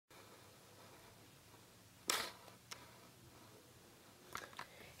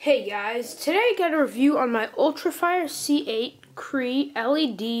Hey guys, today I got a review on my UltraFire C8 Cree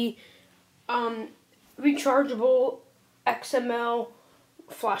LED rechargeable XML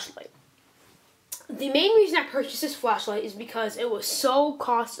flashlight. The main reason I purchased this flashlight is because it was so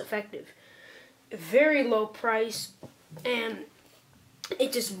cost effective. Very low price, and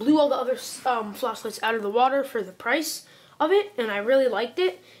it just blew all the other flashlights out of the water for the price of it, and I really liked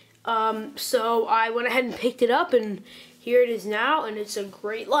it. So I went ahead and picked it up, and here it is now, and it's a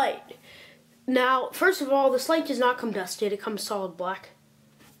great light. Now, first of all, this light does not come dusted. It comes solid black.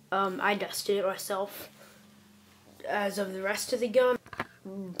 I dusted it myself, as of the rest of the gun.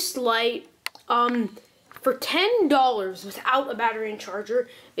 This light, for $10 without a battery and charger,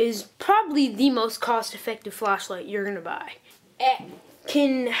 is probably the most cost-effective flashlight you're going to buy. It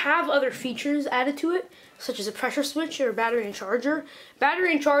can have other features added to it, such as a pressure switch or a battery and charger.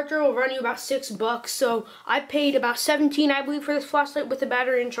 Battery and charger will run you about $6, so I paid about $17, I believe, for this flashlight with the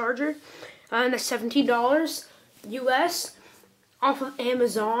battery and charger. And that's $17 US off of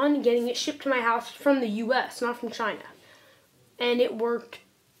Amazon, getting it shipped to my house from the US, not from China. And it worked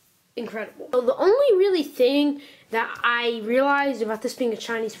incredible. So the only really thing that I realized about this being a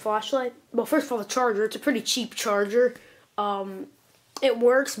Chinese flashlight, well, first of all, the charger, it's a pretty cheap charger. It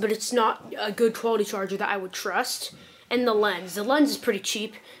works, but it's not a good quality charger that I would trust. And the lens is pretty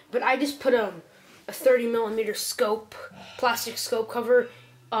cheap, but I just put a 30mm scope, plastic scope cover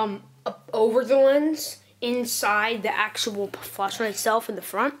up over the lens inside the actual flashlight itself in the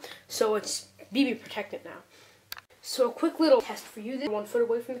front, so it's BB protected now. So a quick little test for you, 1 foot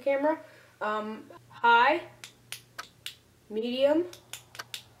away from the camera. High, medium,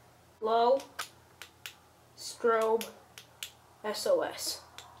 low, strobe, SOS.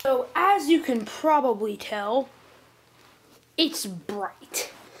 So as you can probably tell, it's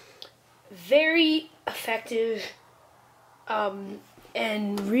bright, very effective,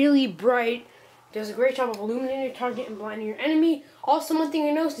 and really bright. Does a great job of illuminating your target and blinding your enemy. Also, one thing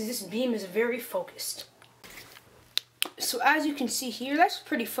I noticed is this beam is very focused. So as you can see here, that's a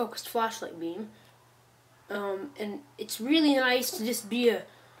pretty focused flashlight beam, and it's really nice to just be a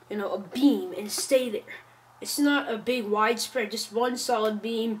beam and stay there. It's not a big widespread, just one solid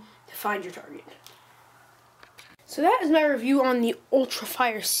beam to find your target. So that is my review on the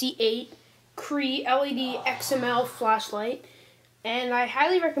UltraFire C8 Cree LED XML flashlight. And I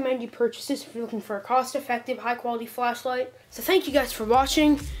highly recommend you purchase this if you're looking for a cost-effective, high-quality flashlight. So thank you guys for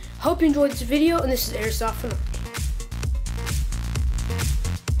watching. Hope you enjoyed this video, and this is Airsoft for now.